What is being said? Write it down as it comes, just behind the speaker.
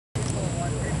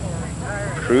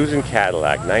cruising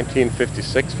Cadillac,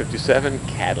 1956, 57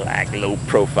 Cadillac, low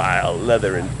profile,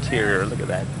 leather interior. Look at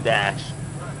that dash.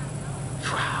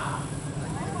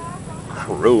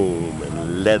 Chrome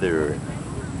and leather.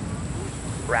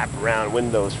 Wrap around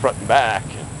windows, front and back,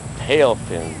 and tail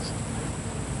fins.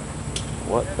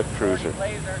 What a cruiser.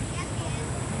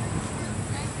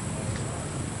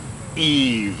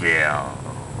 eVille.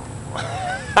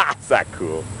 Is that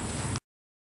cool?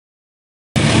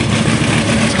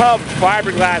 Tub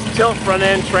fiberglass tilt front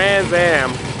end Trans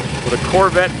Am with a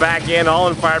Corvette back end, all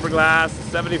in fiberglass.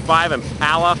 75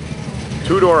 Impala,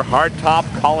 two-door hardtop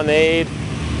colonnade,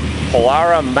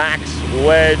 Polara Max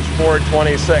Wedge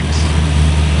 426.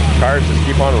 Cars just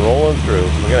keep on rolling through.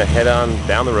 We're gonna head on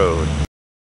down the road.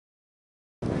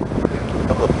 A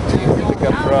couple of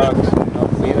pickup trucks,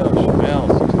 Alpina, Chevelle,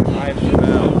 65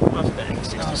 Chevelle, Mustang,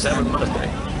 67 Mustang.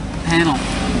 Panel.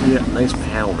 Yeah, nice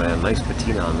panel, man. Nice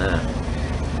patina on that.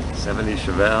 70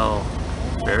 Chevelle,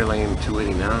 Fairlane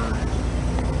 289,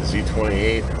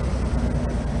 Z28.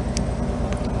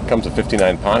 Comes a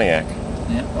 59 Pontiac.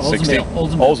 Yeah,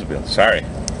 Oldsmobile, sorry.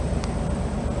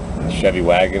 Chevy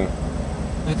wagon.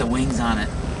 Look at the wings on it.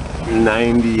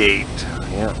 98,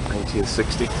 yeah,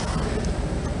 1960.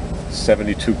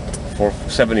 72,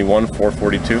 71,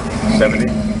 442, 70.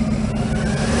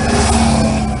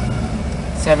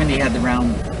 70 had the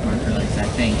round marker lights, I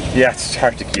think. Yeah, it's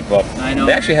hard to keep up. I know.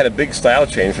 They actually had a big style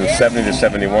change from 70 to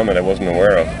 71 that I wasn't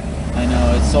aware of. I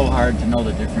know, it's so hard to know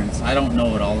the difference. I don't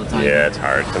know it all the time. Yeah, it's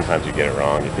hard. Sometimes you get it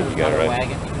wrong. You think you got it right.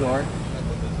 Wagon door.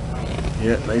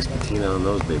 Yeah, nice patina on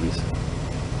those babies.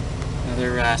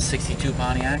 Another 62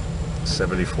 Pontiac.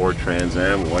 74 Trans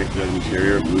Am, white red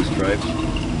interior, blue stripes.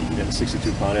 Yeah,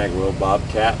 62 Pontiac Royal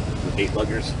Bobcat with 8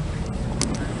 luggers.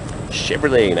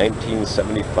 Chevrolet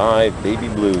 1975 baby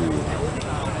blue.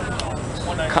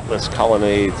 Cutlass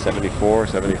Colonnade 74,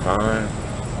 75.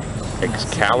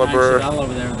 Excalibur. Chevelle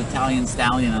over there with Italian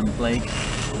Stallion on the plate.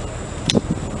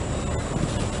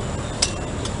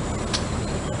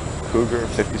 Cougar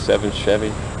 57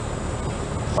 Chevy.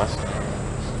 Mustang.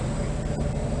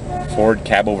 Ford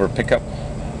cab over pickup.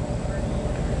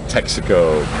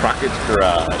 Texaco, Crockett's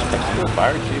Garage, Texaco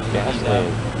Fire Chief,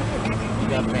 gasoline. You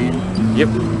got van? Yep.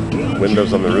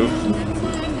 Windows on the roof.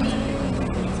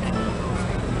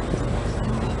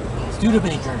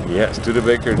 Studebaker. Yeah,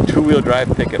 Studebaker, two-wheel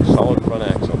drive pickup, solid front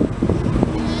axle.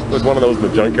 It was one of those in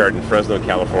the junkyard in Fresno,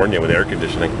 California with air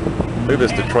conditioning. Look at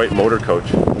this Detroit motor coach.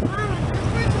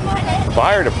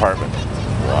 Fire department.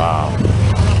 Wow.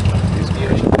 These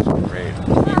great. Great.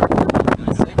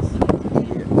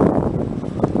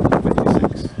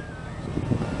 56.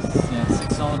 Yeah,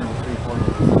 6-cylinder with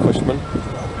 3/4. Cushman.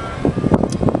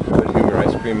 Good Humor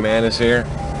Ice Cream Man is here.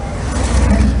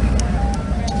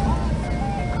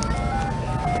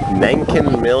 Nankin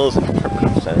Mills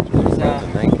Interpretive Center.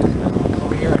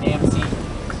 Corvair AMC.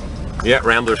 Yeah,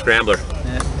 Rambler Scrambler.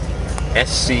 Yeah.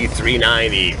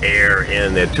 SC390 Air,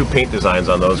 and they had 2 paint designs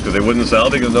on those because they wouldn't sell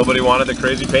because nobody wanted the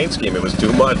crazy paint scheme. It was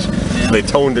too much. Yeah. So they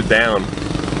toned it down.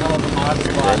 All of the mod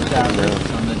squad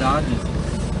on the Dodges.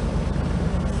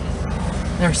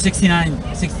 They're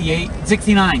 69, 68,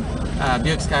 69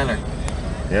 Buick Skylar.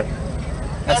 Yep.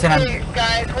 That's okay,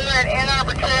 guys, we're at Ann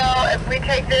Arbor Trail. If we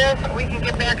take this, we can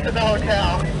get back to the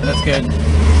hotel. That's good.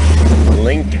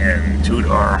 Lincoln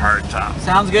two-door hardtop.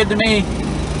 Sounds good to me.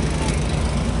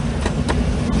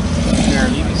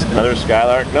 Another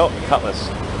Skylark. No, Cutlass.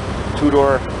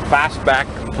 Two-door fastback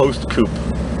post coupe.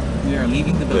 We are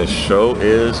leaving the building. The show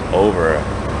is over.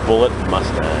 Bullet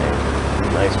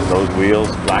Mustang. Nice with those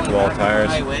wheels, black wall tires.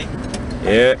 Highway.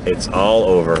 Yeah, it's all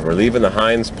over. We're leaving the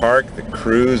Hines Park. The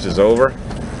cruise is over.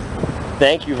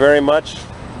 Thank you very much.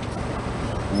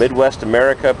 Midwest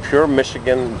America, pure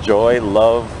Michigan, joy,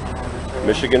 love,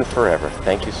 Michigan forever.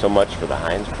 Thank you so much for the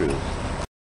Hines cruise.